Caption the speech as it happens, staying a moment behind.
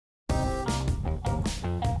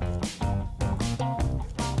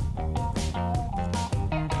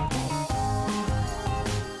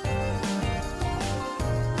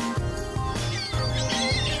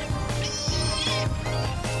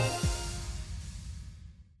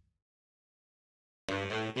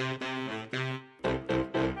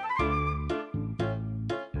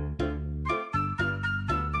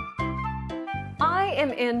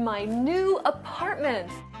am in my new apartment.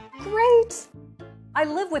 Great! I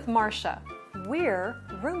live with Marsha. We're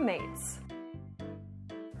roommates.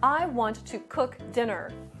 I want to cook dinner.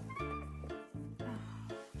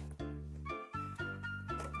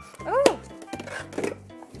 Oh!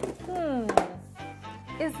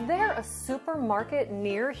 Is there a supermarket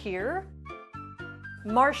near here?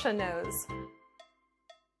 Marsha knows.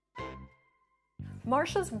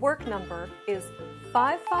 Marsha's work number is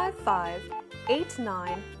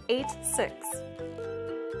 555-8986.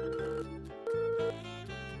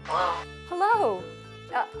 Hello.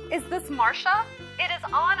 Is this Marsha? It is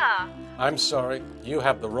Anna. I'm sorry, you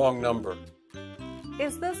have the wrong number.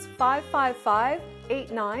 Is this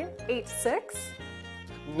 555-8986?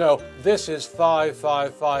 No, this is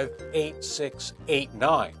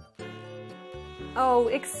 555-8689. Oh,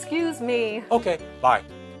 excuse me. Okay, bye.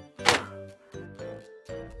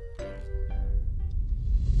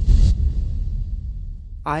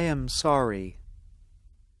 I am sorry.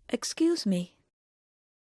 Excuse me.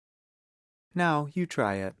 Now you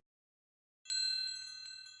try it.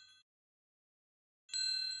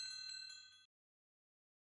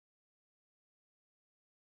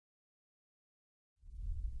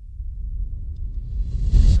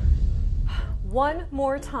 One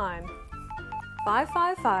more time.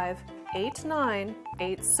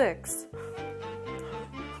 555-8986.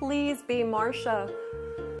 Please be Marsha.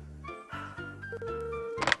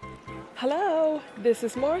 Hello, this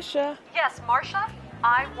is Marsha. Yes, Marsha.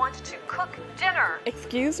 I want to cook dinner.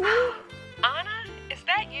 Excuse me? Anna, is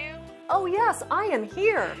that you? Oh yes, I am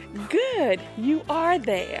here. Good, you are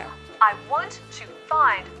there. I want to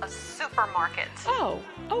find a supermarket. Oh,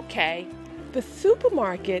 okay. The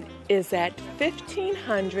supermarket is at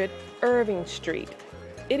 1500 Irving Street.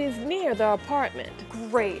 It is near the apartment.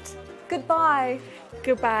 Great. Goodbye.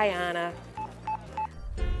 Goodbye, Anna.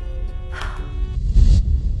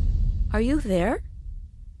 Are you there?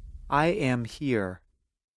 I am here.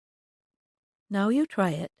 Now you try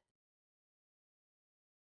it.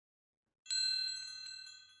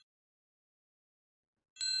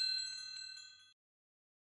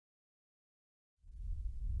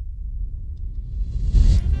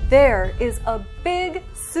 There is a big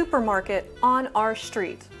supermarket on our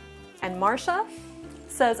street, and Marsha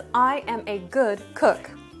says I am a good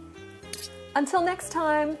cook. Until next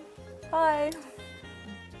time, bye.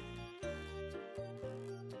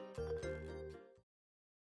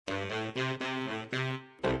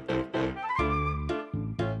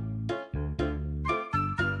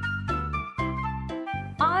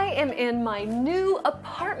 I am in my new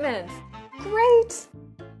apartment. Great!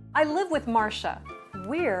 I live with Marsha.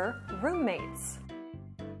 We're roommates.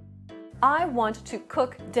 I want to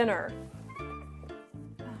cook dinner.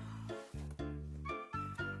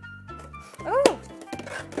 Oh!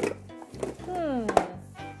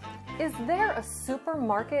 Is there a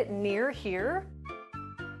supermarket near here?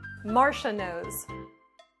 Marsha knows.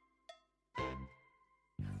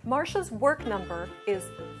 Marsha's work number is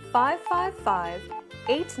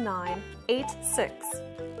 555-8986.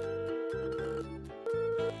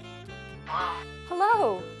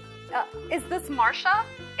 Hello. Is this Marsha?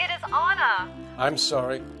 It is Anna. I'm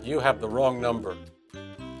sorry, you have the wrong number.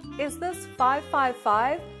 Is this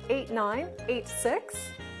 555-8986?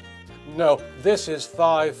 No, this is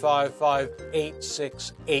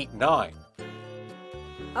 555-8689.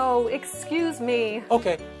 Oh, excuse me.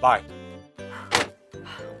 Okay, bye.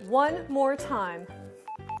 One more time.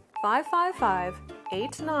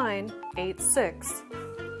 555-8986.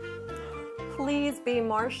 Please be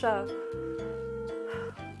Marsha.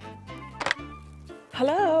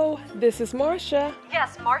 Hello, this is Marsha.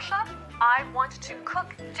 Yes, Marsha. I want to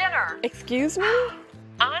cook dinner. Excuse me?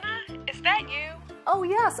 Anna, is that you? Oh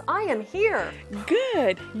yes, I am here.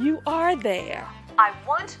 Good, you are there. I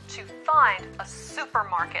want to find a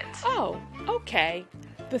supermarket. Oh, okay.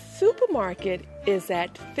 The supermarket is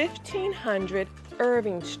at 1500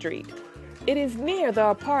 Irving Street. It is near the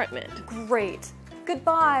apartment. Great.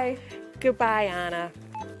 Goodbye. Goodbye, Anna.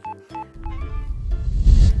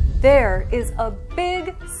 There is a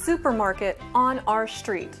big supermarket on our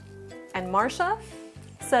street, and Marsha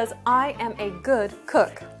says I am a good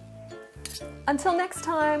cook. Until next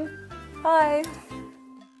time, bye.